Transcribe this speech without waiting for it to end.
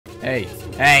Hey.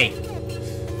 Hey.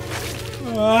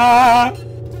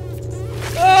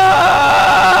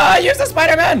 Use the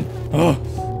Spiderman!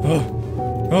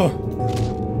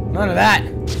 None of that.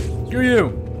 Screw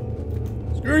you.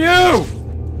 Screw you!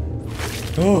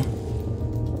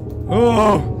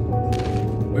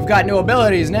 We've got new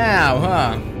abilities now,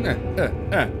 huh?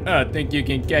 Think you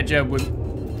can catch up with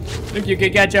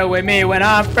me when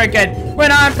I'm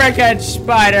frickin'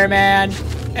 Spider-Man?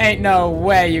 Ain't no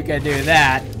way you can do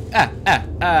that.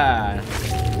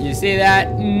 You see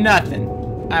that? Nothing.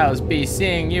 I'll be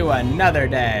seeing you another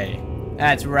day.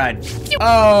 That's right.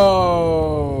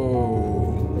 Oh.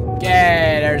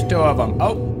 Okay, there's two of them.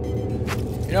 Oh.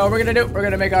 You know what we're gonna do? We're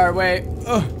gonna make our way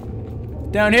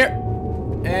down here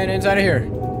and inside of here.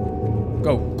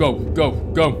 Go, go, go,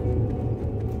 go.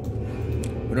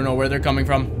 We don't know where they're coming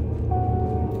from.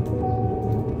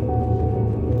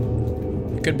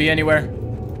 It could be anywhere.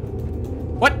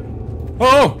 What?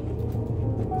 Oh!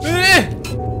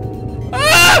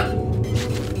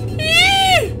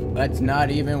 Let's not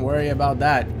even worry about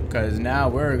that, because now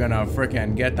we're gonna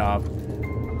frickin' get out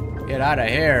of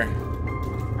here.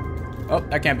 Oh,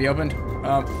 that can't be opened.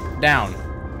 Down.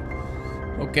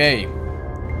 Okay.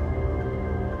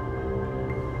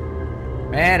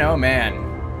 Man, oh man.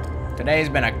 Today's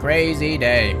been a crazy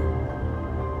day.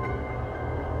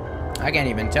 I can't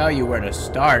even tell you where to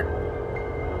start.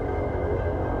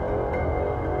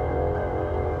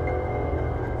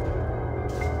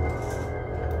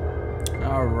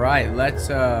 All right, let's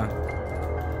go.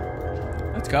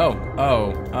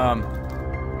 Oh,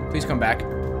 please come back.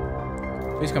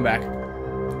 Please come back.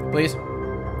 Please.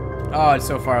 Oh, it's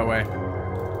so far away.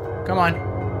 Come on.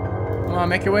 Come on,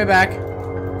 make your way back.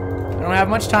 I don't have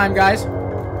much time, guys.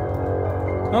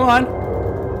 Come on.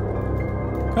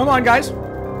 Come on, guys.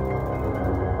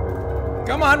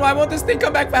 Come on, why won't this thing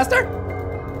come back faster?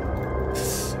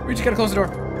 We just gotta close the door.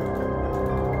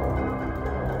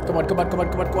 Come on, come on, come on,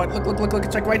 come on, come on. Look, look, look, look,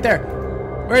 it's like right there.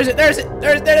 Where is it? There is it.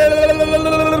 There is it.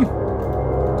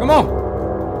 Come on.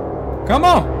 Come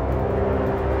on.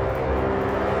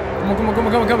 Come on, come on, come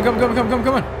on, come on, come on, come on, come on,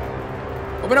 come on.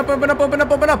 Open up, open up, open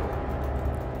up, open up.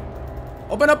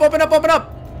 Open up, open up, open up.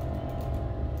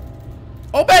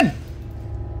 Open.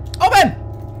 Open.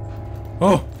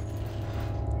 Oh.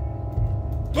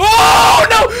 Oh,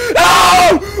 no.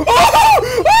 Oh.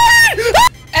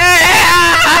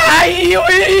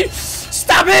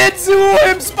 Stop it!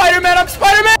 I'm Spider-Man! I'm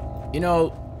Spider-Man! You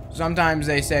know, sometimes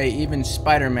they say even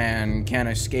Spider-Man can't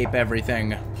escape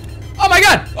everything. Oh my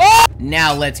god! Oh!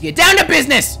 Now let's get down to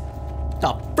business!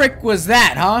 The frick was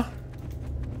that, huh?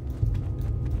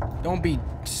 Don't be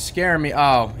scaring me.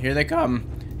 Oh, here they come.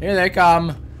 Here they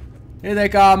come. Here they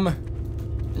come.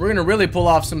 We're gonna really pull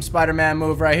off some Spider-Man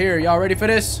move right here. Y'all ready for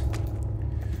this?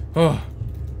 Oh.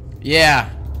 Yeah.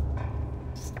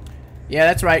 Yeah,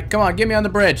 that's right. Come on, get me on the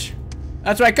bridge.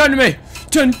 That's right, come to me.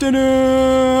 Dun, dun,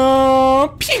 dun.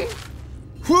 Ping.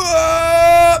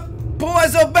 Pull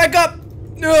myself back up.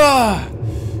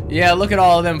 Yeah, look at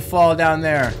all of them fall down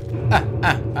there.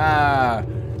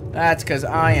 That's because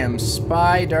I am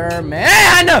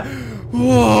Spider-Man.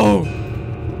 Whoa.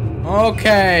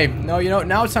 Okay. No, you know,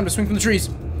 now it's time to swing from the trees.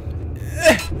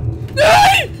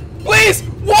 Please.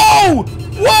 Whoa.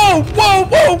 Whoa, whoa,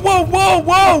 whoa, whoa, whoa,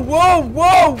 whoa, whoa,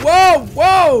 whoa, whoa,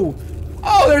 whoa.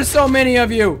 Oh, there's so many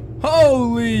of you.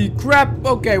 Holy crap.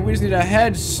 Okay, we just need a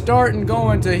head start and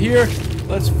go into here.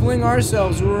 Let's fling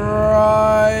ourselves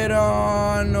right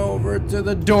on over to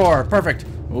the door. Perfect.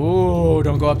 Oh,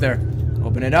 don't go up there.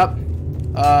 Open it up.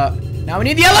 Now we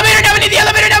need the elevator. Now we need the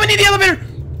elevator. Now we need the elevator.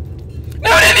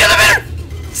 Now we need the elevator.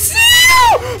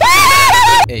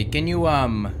 Hey, can you,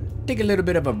 take a little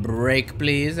bit of a break,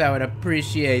 please? I would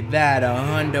appreciate that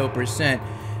 100%.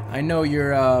 I know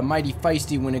you're mighty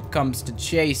feisty when it comes to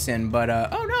chasing, but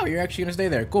oh no, you're actually gonna stay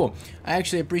there. Cool. I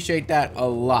actually appreciate that a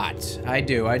lot. I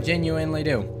do. I genuinely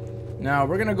do. Now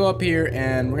we're gonna go up here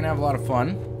and we're gonna have a lot of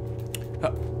fun.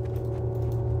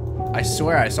 I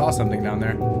swear I saw something down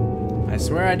there. I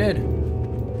swear I did.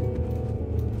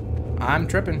 I'm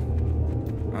tripping.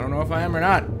 I don't know if I am or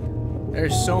not.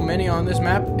 There's so many on this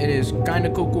map. It is kind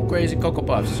of cool, crazy Cocoa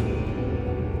Puffs.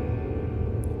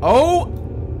 Oh!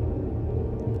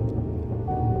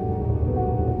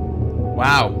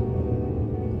 Wow.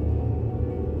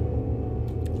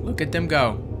 Look at them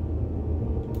go.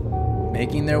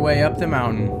 Making their way up the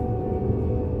mountain.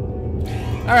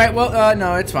 Alright, well,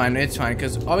 no, it's fine. It's fine,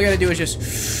 because all we gotta do is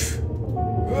just...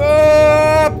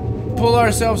 pull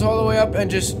ourselves all the way up and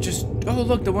just... Oh,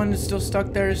 look, the one that's still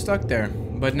stuck there is stuck there.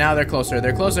 But now they're closer.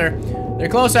 They're closer. They're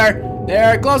closer.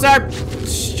 They're closer.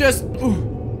 Just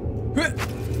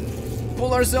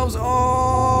pull ourselves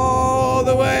all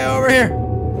here.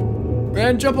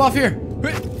 And jump off here.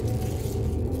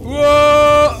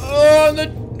 Whoa!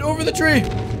 Over the tree.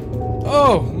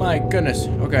 Oh my goodness.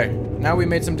 Okay, now we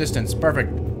made some distance.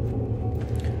 Perfect.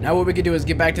 Now what we can do is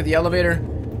get back to the elevator,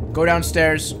 go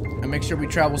downstairs, and make sure we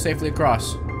travel safely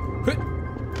across.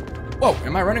 Whoa,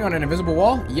 am I running on an invisible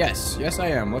wall? Yes, yes I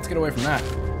am. Let's get away from that.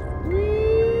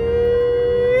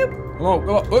 Come on,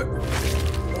 go up.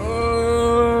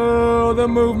 Oh, the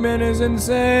movement is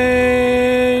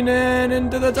insane. And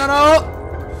into the tunnel.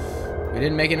 We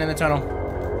didn't make it in the tunnel.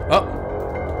 Oh,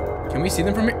 can we see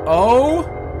them from here? Oh,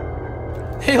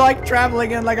 they like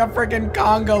traveling in like a freaking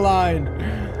conga line.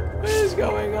 What is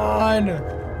going on?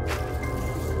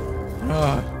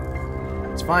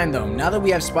 It's fine though. Now that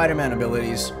we have Spider-Man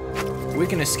abilities, we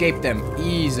can escape them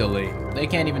easily. They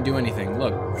can't even do anything.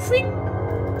 Look.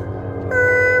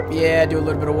 Yeah, do a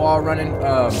little bit of wall running.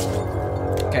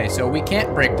 Okay, so we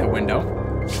can't break the window.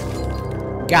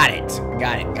 Got it.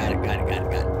 Got it.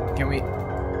 Can we?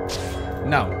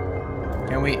 No.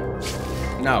 Can we?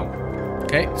 No.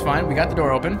 Okay, it's fine. We got the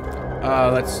door open.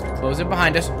 Let's close it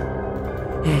behind us.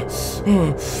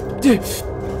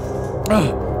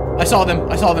 I saw them.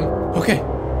 Okay.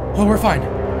 Oh, we're fine.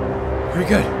 We're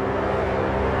good.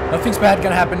 Nothing's bad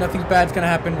gonna happen. Nothing's bad's gonna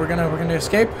happen. We're gonna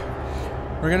escape.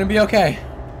 We're gonna be okay.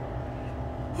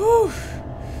 Whew.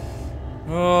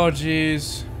 Oh,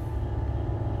 jeez.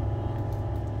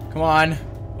 Come on.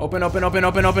 Open.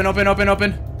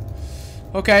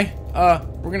 Okay.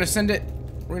 We're gonna send it.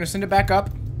 We're gonna send it back up,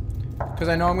 because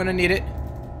I know I'm gonna need it.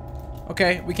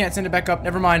 Okay, we can't send it back up.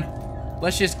 Never mind.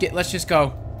 Let's just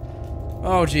go.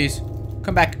 Oh, jeez.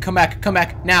 Come back.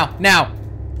 Now.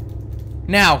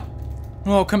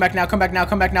 Oh, come back now,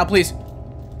 please.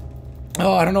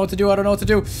 Oh, I don't know what to do.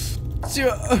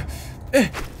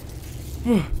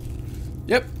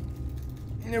 Yep.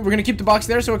 We're gonna keep the box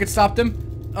there so it can stop them.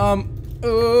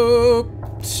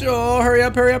 So hurry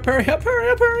up.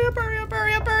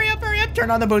 Turn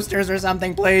on the boosters or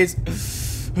something, please.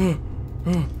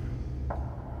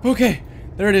 Okay,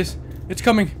 there it is. It's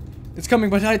coming,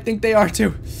 but I think they are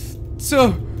too.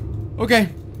 So,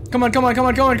 okay. Come on.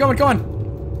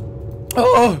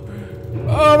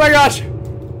 Oh my gosh.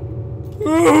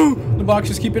 Ooh, the box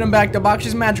is keeping them back. The box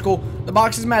is magical. I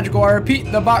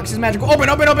repeat, the box is magical. Open.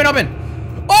 Oh,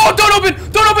 don't open. No.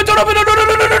 Don't open.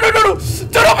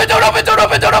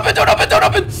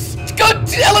 Go,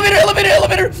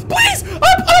 elevator. Please,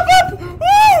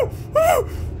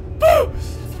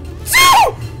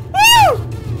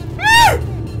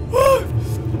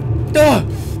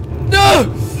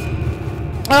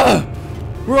 up.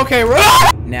 We're okay.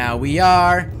 Now we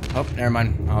are. Oh, never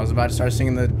mind. I was about to start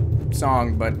singing the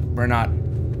song, but we're not.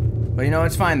 But you know,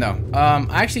 it's fine though.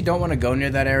 I actually don't want to go near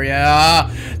that area.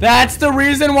 That's the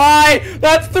reason why.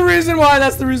 We're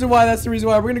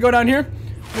gonna go down here.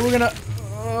 And we're gonna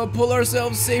pull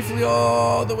ourselves safely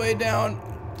all the way down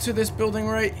to this building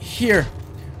right here.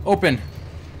 Open.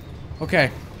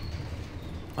 Okay.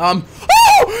 Oh!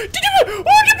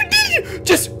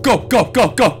 Just go.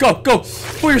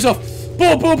 Pull yourself.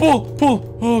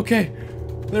 Pull. Okay.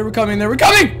 They were coming.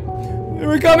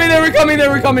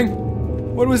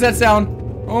 What was that sound?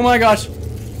 Oh my gosh.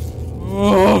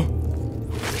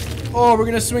 Oh, we're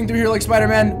gonna swing through here like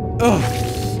Spider-Man.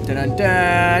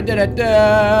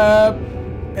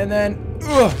 And then,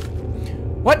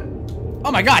 what?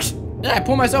 Oh my gosh. Did I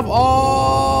pull myself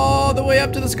all the way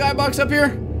up to the skybox up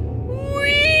here?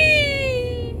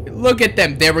 Whee! Look at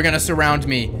them. They were gonna surround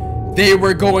me.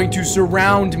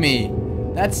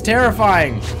 That's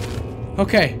terrifying.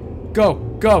 Okay, go.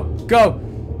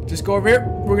 Just go over here.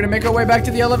 We're gonna make our way back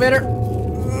to the elevator.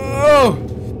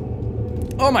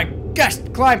 Oh my gosh,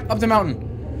 climb up the mountain.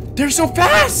 They're so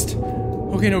fast.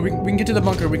 Okay, no, we can get to the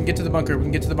bunker. If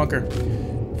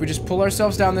we just pull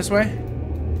ourselves down this way.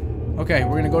 Okay,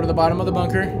 we're gonna go to the bottom of the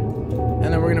bunker, and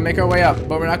then we're gonna make our way up,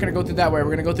 but we're not gonna go through that way.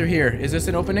 We're gonna go through here. Is this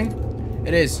an opening?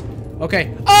 It is.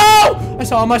 Okay. Oh! I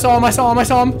saw him.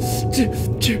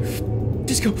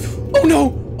 Just go. Oh no!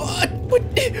 What?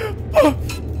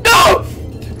 No!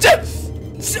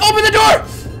 Open the door!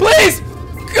 Please!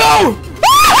 Go!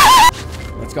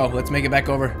 Let's go. Let's make it back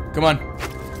over. Come on.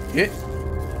 Yep,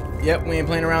 we ain't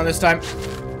playing around this time.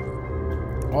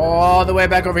 All the way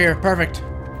back over here. Perfect.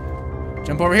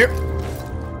 Jump over here.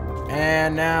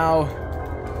 And now...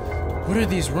 what are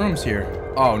these rooms here?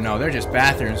 Oh no, they're just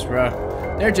bathrooms, bruh.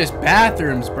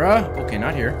 Okay,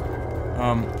 not here.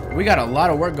 We got a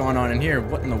lot of work going on in here.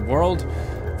 What in the world?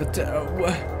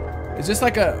 Is this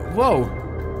like a... whoa.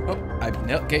 Oh,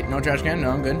 okay, no trash can. No,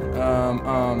 I'm good.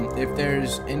 If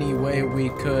there's any way we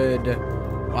could...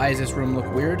 why does this room look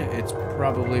weird? It's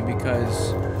probably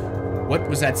because What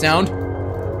was that sound?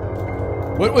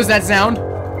 What was that sound?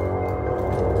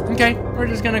 Okay, we're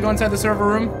just gonna go inside the server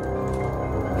room.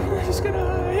 We're just gonna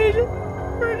hide.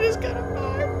 We're just gonna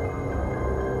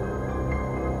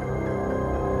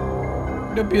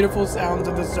hide. The beautiful sounds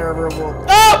of the server will.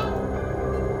 Oh!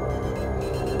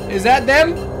 Is that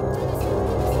them?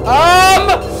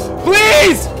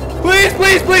 Please! Please,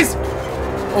 please, please!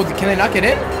 Oh, can they not get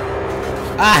in?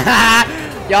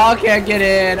 Y'all can't get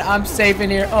in. I'm safe in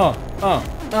here.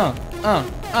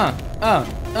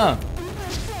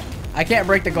 I can't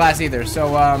break the glass either,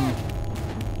 so,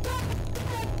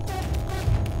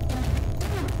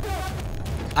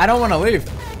 I don't want to leave.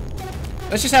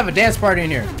 Let's just have a dance party in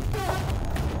here.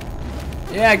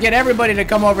 Yeah, get everybody to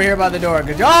come over here by the door,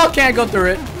 because y'all can't go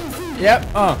through it. Yep,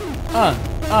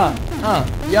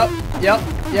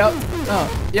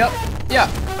 yep.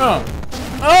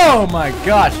 Oh my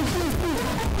gosh.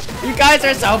 You guys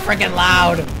are so freaking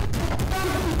loud.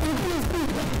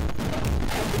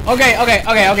 Okay.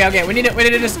 We need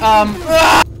to just,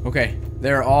 Okay,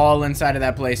 they're all inside of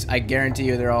that place. I guarantee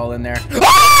you they're all in there.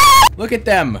 Look at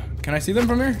them. Can I see them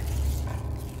from here?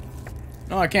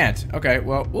 No, I can't. Okay,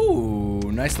 well,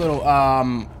 ooh, nice little,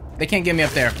 they can't get me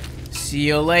up there. See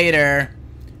you later.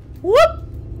 Whoop.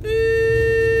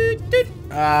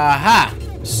 Aha.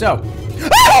 So.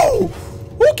 Oh!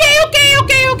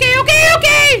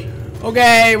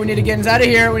 Okay, we need to get inside of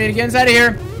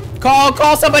here. Call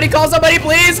somebody,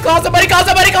 please. Call somebody,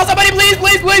 please.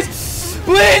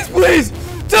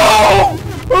 No!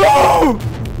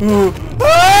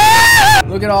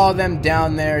 Look at all of them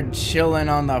down there chilling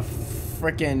on the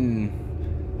frickin'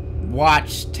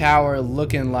 watchtower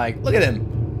looking like. Look at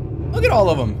them. Look at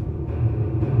all of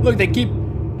them. Look, they keep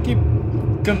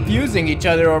confusing each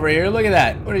other over here. Look at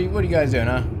that. What are you guys doing,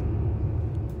 huh?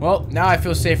 Well, now I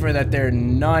feel safer that there are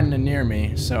none near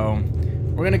me, so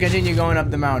we're gonna continue going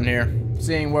up the mountain here,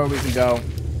 seeing where we can go.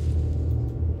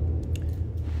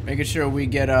 Making sure we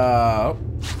get,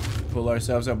 pull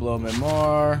ourselves up a little bit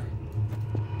more.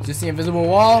 Is this the invisible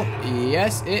wall?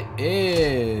 Yes, it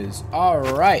is.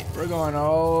 Alright, we're going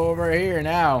over here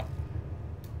now.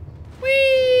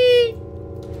 Whee!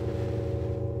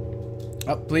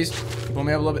 Oh, please, pull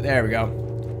me up a little bit. There we go.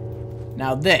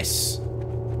 Now this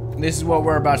is what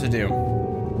we're about to do.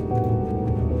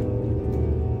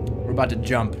 We're about to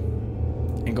jump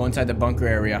and go inside the bunker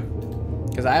area,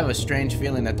 because I have a strange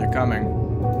feeling that they're coming.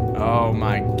 Oh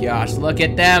my gosh, look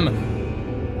at them.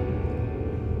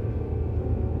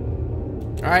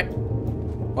 Alright.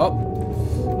 Well,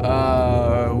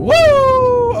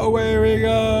 woo! Away we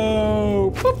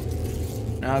go. Boop.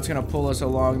 Now it's gonna pull us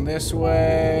along this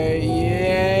way.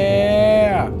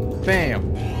 Yeah!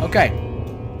 Bam! Okay.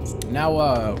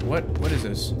 Now, what is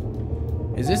this?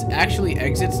 Is this actually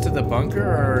exits to the bunker,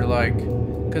 or like,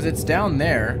 because it's down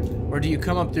there, or do you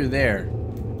come up through there?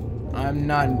 I'm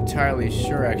not entirely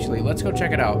sure, actually. Let's go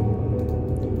check it out.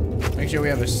 Make sure we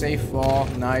have a safe fall.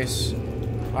 Nice.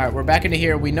 All right, we're back into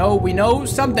here. We know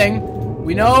something.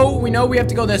 We know we have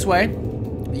to go this way.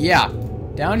 Yeah,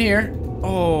 down here.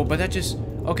 Oh, but that just,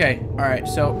 okay. All right,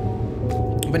 so,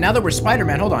 but now that we're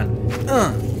Spider-Man, hold on.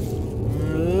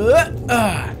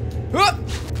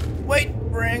 Wait,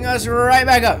 bring us right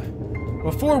back up.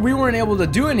 Before, we weren't able to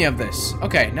do any of this.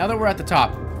 Okay, now that we're at the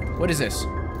top, what is this?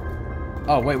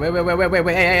 Oh, wait.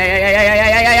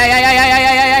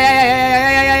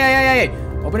 Hey.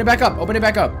 Open it back up.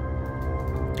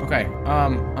 Okay,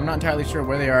 I'm not entirely sure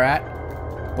where they are at,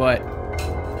 but,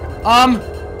 I'm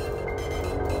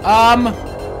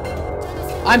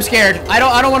scared. I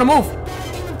don't want to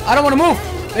move.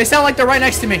 They sound like they're right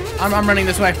next to me. I'm running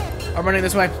this way.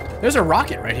 There's a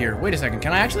rocket right here. Wait a second.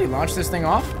 Can I actually launch this thing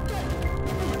off?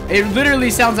 It literally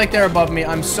sounds like they're above me.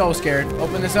 I'm so scared.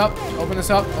 Open this up.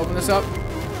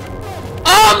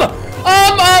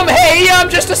 Hey,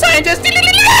 I'm just a scientist.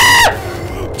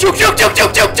 Juke.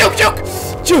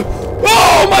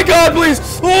 Oh my god, please.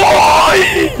 Oh,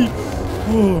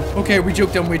 okay, we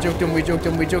juked him. We can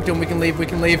leave. We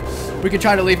can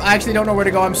try to leave. I actually don't know where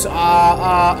to go. I'm so,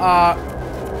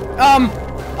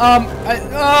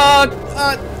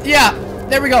 yeah,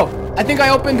 there we go. I think I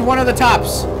opened one of the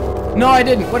tops. No, I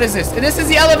didn't. What is this? This is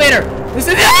the elevator. This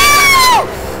is, oh!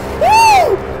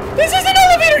 Woo! This is an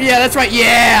elevator. Yeah, that's right.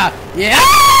 Yeah.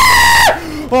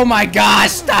 Oh my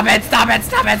gosh. Stop it.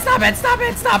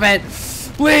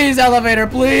 Please, elevator,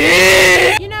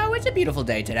 please. You know, it's a beautiful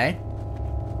day today.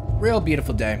 Real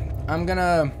beautiful day. I'm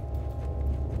gonna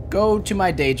go to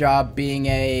my day job being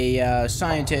a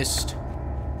scientist.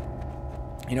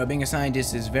 You know, being a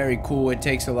scientist is very cool. It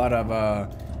takes a lot of,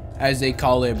 as they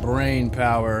call it, brain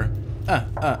power.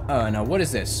 Now, what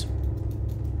is this?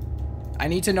 I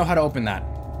need to know how to open that.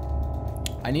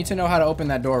 I need to know how to open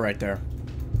that door right there.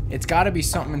 It's got to be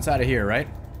something inside of here, right?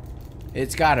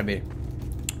 It's got to be.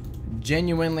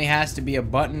 Genuinely has to be a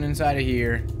button inside of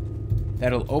here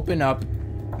that'll open up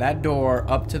that door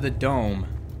up to the dome.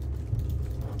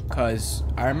 Because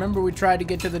I remember we tried to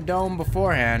get to the dome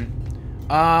beforehand.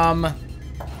 Guys.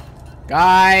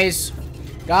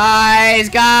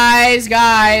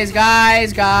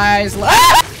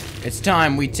 It's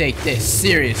time we take this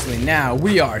seriously now.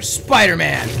 We are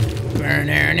Spiderman.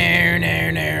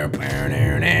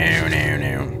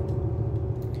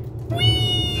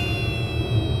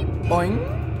 Boing.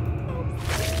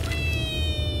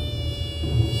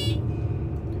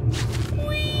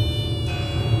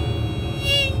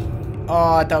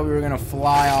 Oh, I thought we were gonna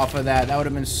fly off of that. That would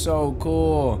have been so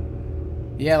cool.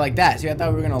 Yeah, like that. See, I thought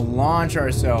we were gonna launch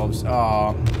ourselves.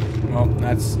 Oh, well,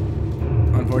 that's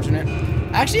unfortunate.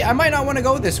 Actually, I might not want to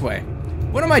go this way.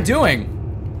 What am I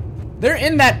doing? They're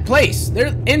in that place.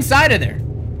 They're inside of there.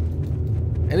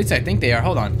 At least I think they are.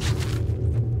 Hold on.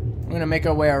 We're gonna make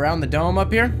our way around the dome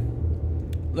up here.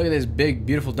 Look at this big,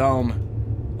 beautiful dome.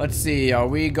 Let's see. Are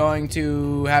we going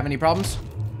to have any problems?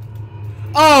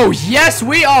 Oh, yes,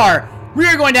 we are. We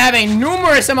are going to have a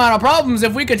numerous amount of problems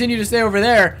if we continue to stay over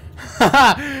there.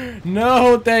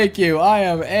 No, thank you. I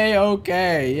am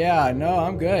A-okay. Yeah, no,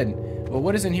 I'm good. Well,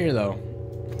 what is in here, though?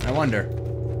 I wonder.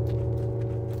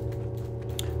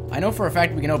 I know for a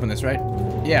fact we can open this, right?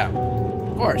 Yeah.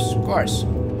 Of course, of course.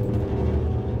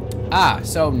 Ah,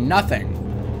 so nothing.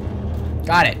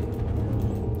 Got it.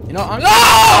 You know, I'm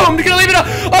gonna leave it up.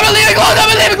 I'm gonna leave it closed. I'm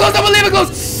gonna leave it closed. I'm gonna leave it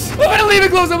closed. I'm gonna leave it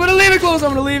closed. I'm gonna leave it closed. I'm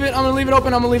gonna leave it. I'm gonna leave it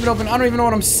open. I'm gonna leave it open. I don't even know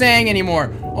what I'm saying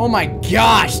anymore. Oh my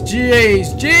gosh.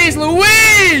 Jeez. Jeez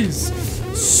Louise.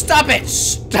 Stop it.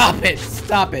 Stop it.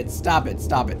 Stop it. Stop it.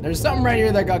 Stop it. There's something right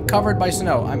here that got covered by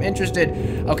snow. I'm interested.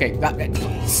 Okay.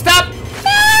 Stop.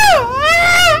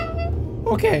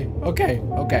 Okay. Okay.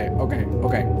 Okay. Okay.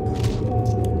 Okay.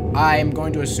 I'm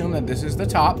going to assume that this is the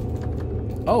top.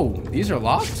 Oh, these are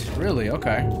locked? Really?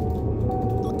 Okay.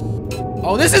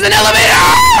 Oh, this is an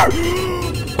elevator!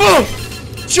 Oh!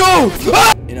 Joe!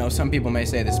 Ah! You know, some people may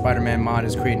say the Spider-Man mod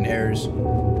is creating errors,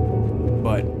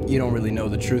 but you don't really know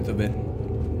the truth of it.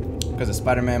 Because the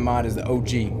Spider-Man mod is the OG.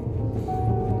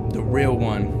 The real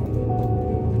one.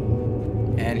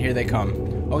 And here they come.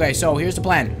 Okay, so here's the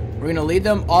plan. We're gonna lead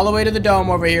them all the way to the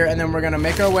dome over here, and then we're gonna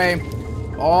make our way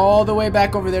all the way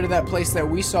back over there to that place that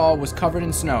we saw was covered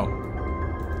in snow.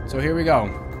 So here we go.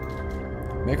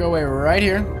 Make our way right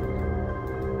here.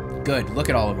 Good. Look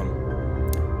at all of them.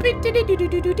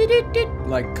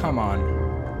 Like, come on.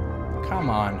 Come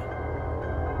on.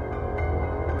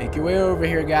 Make your way over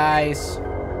here, guys.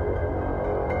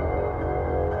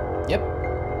 Yep.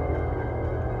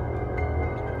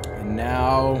 And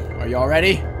now, are y'all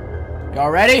ready?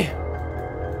 Y'all ready?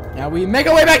 Now we make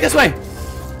our way back this way.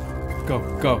 Go,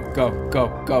 go, go, go,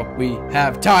 go. We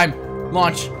have time.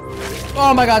 Launch.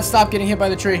 Oh my god, stop getting hit by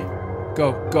the tree.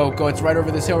 Go, go, go. It's right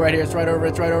over this hill right here. It's right over,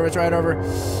 it's right over, it's right over.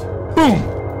 Boom!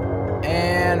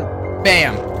 And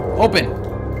bam. Open.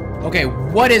 Okay,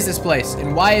 what is this place?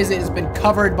 And why is it's been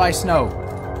covered by snow?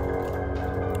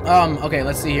 Okay,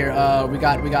 let's see here. We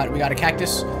got a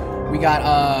cactus. We got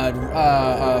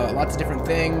lots of different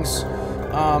things.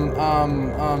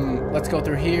 Let's go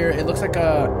through here. It looks like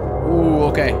a ooh,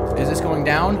 okay. Is this going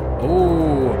down?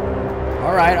 Ooh.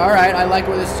 Alright, alright. I like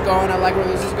where this is going. I like where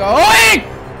this is going. I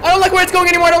don't like where it's going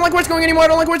anymore. I don't like where it's going anymore. I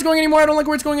don't like where it's going anymore. I don't like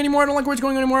where it's going anymore. I don't like where it's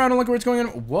going anymore. I don't like where it's going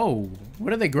anymore. Whoa.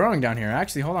 What are they growing down here?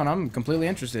 Actually, hold on. I'm completely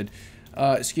interested.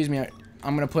 Excuse me.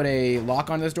 I'm going to put a lock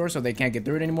on this door so they can't get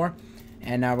through it anymore.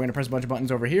 And now we're going to press a bunch of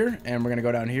buttons over here. And we're going to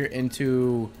go down here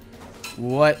into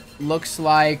what looks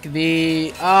like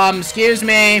the... excuse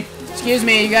me. Excuse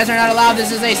me. You guys are not allowed.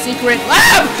 This is a secret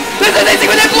lab. This is a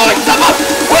secret. They're blowing